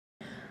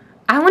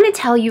I want to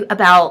tell you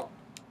about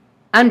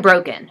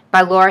Unbroken by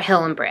Laura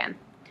Hillenbrand.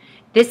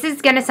 This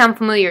is going to sound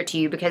familiar to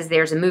you because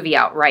there's a movie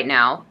out right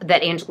now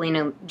that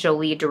Angelina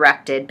Jolie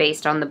directed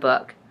based on the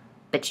book.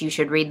 But you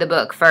should read the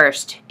book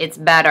first. It's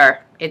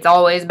better. It's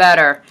always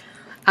better.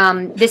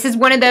 This is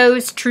one of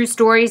those true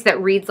stories that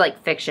reads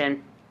like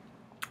fiction.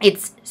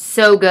 It's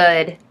so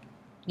good,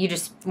 you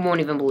just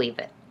won't even believe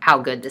it, how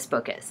good this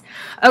book is.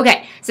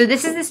 Okay, so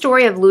this is the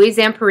story of Louis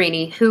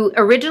Zamperini, who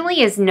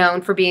originally is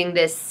known for being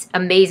this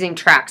amazing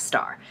track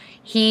star.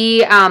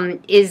 He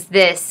is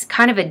this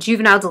kind of a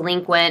juvenile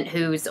delinquent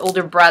whose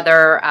older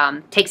brother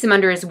takes him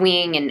under his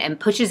wing and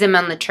pushes him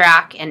on the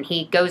track, and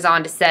he goes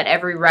on to set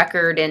every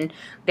record in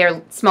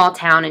their small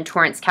town in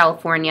Torrance,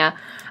 California.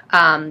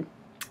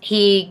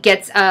 He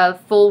gets a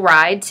full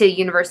ride to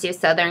University of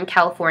Southern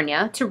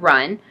California to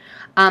run.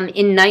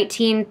 In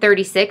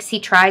 1936, he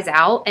tries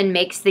out and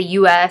makes the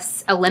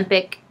U.S.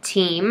 Olympic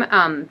team,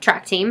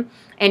 track team,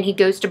 and he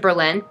goes to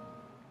Berlin,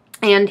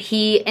 and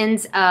he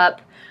ends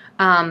up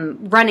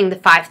running the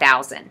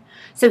 5,000.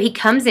 So he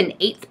comes in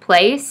 8th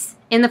place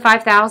in the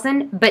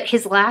 5,000, but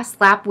his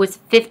last lap was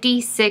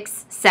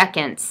 56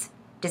 seconds.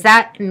 Does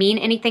that mean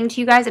anything to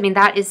you guys? I mean,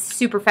 that is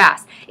super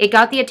fast. It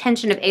got the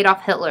attention of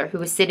Adolf Hitler, who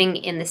was sitting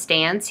in the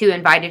stands, who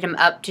invited him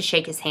up to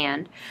shake his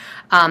hand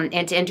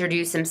and to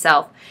introduce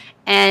himself.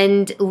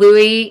 And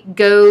Louis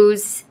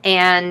goes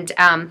and,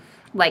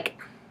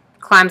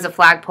 climbs a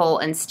flagpole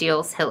and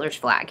steals Hitler's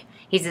flag.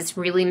 He's this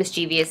really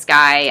mischievous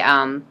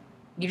guy.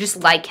 You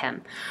just like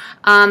him.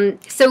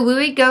 So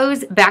Louis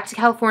goes back to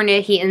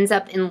California. He ends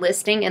up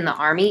enlisting in the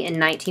Army in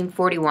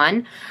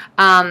 1941.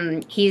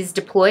 He's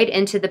deployed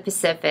into the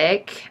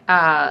Pacific.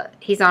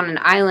 He's on an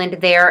island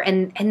there.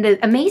 And the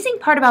amazing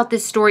part about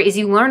this story is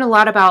you learn a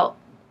lot about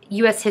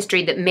U.S.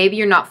 history that maybe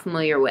you're not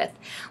familiar with.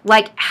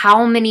 Like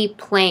how many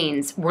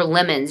planes were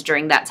lemons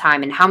during that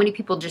time and how many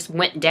people just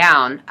went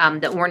down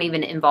that weren't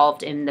even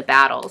involved in the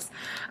battles.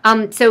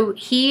 So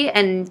he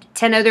and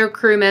 10 other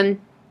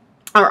crewmen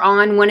are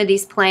on one of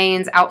these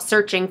planes out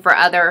searching for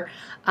other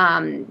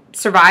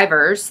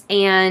survivors,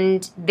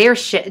 and their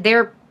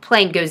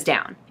plane goes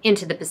down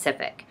into the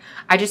Pacific.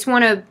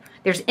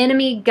 There's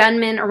enemy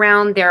gunmen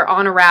around. They're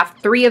on a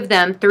raft. 3 of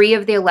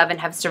the 11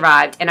 have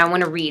survived, and I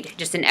want to read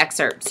just an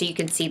excerpt so you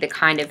can see the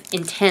kind of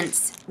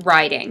intense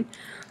writing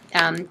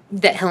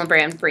that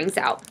Hillenbrand brings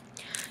out.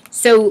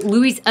 So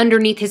Louis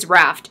underneath his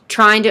raft,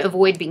 trying to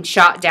avoid being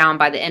shot down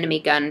by the enemy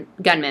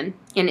gunmen.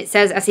 And it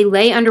says, as he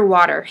lay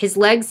underwater, his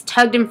legs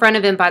tugged in front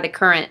of him by the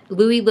current,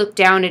 Louis looked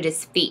down at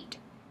his feet.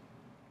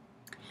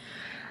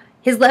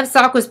 His left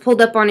sock was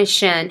pulled up on his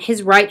shin.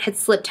 His right had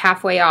slipped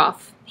halfway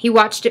off. He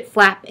watched it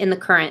flap in the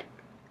current.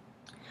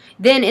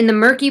 Then, in the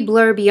murky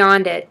blur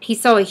beyond it, he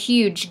saw a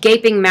huge,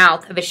 gaping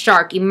mouth of a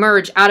shark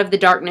emerge out of the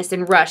darkness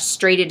and rush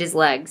straight at his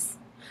legs.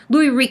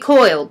 Louis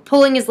recoiled,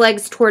 pulling his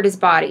legs toward his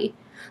body.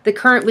 The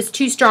current was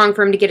too strong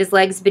for him to get his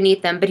legs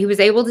beneath them, but he was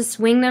able to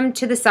swing them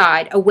to the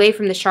side, away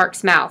from the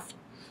shark's mouth.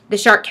 The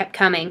shark kept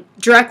coming,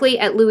 directly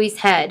at Louis's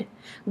head.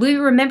 Louis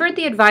remembered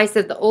the advice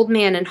of the old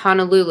man in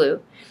Honolulu.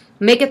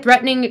 Make a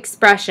threatening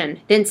expression,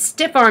 then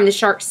stiff-arm the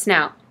shark's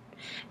snout.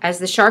 As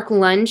the shark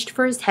lunged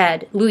for his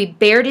head, Louis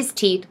bared his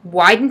teeth,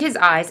 widened his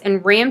eyes,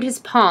 and rammed his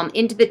palm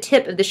into the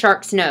tip of the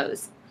shark's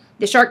nose.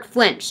 The shark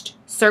flinched,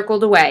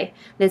 circled away,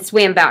 then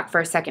swam back for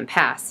a second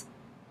pass.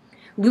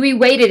 Louis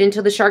waited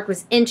until the shark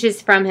was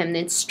inches from him,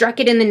 then struck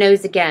it in the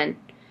nose again.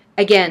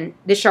 Again,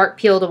 the shark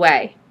peeled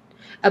away.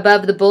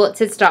 Above, the bullets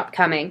had stopped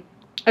coming.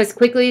 As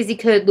quickly as he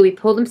could, Louis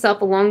pulled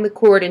himself along the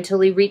cord until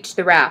he reached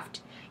the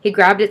raft. He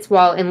grabbed its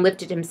wall and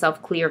lifted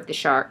himself clear of the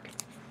shark.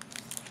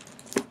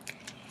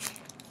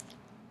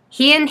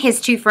 He and his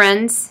 2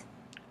 friends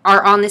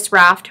are on this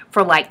raft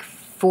for like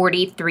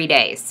 43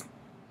 days.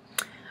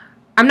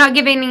 I'm not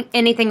giving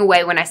anything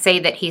away when I say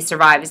that he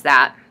survives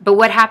that, but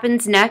what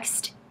happens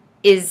next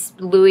is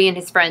Louis and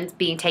his friends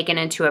being taken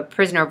into a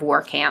prisoner of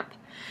war camp.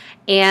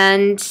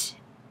 And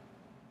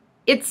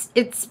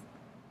it's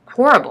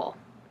horrible.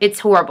 It's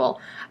horrible.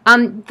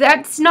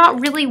 That's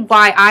not really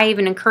why I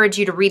even encourage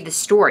you to read the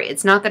story.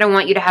 It's not that I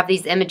want you to have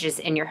these images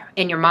in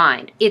your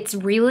mind. It's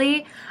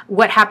really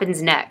what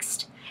happens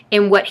next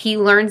and what he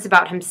learns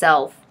about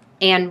himself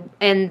and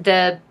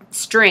the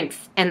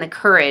strength and the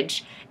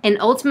courage and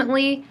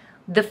ultimately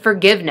the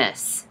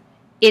forgiveness.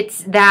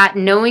 It's that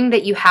knowing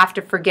that you have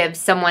to forgive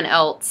someone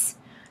else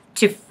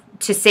to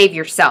save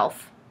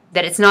yourself.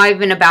 That it's not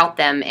even about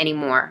them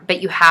anymore,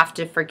 but you have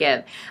to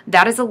forgive.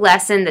 That is a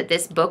lesson that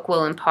this book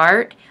will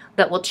impart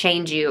that will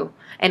change you,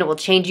 and it will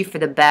change you for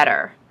the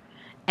better.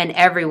 And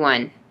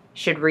everyone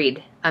should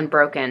read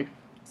Unbroken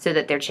so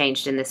that they're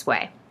changed in this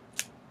way.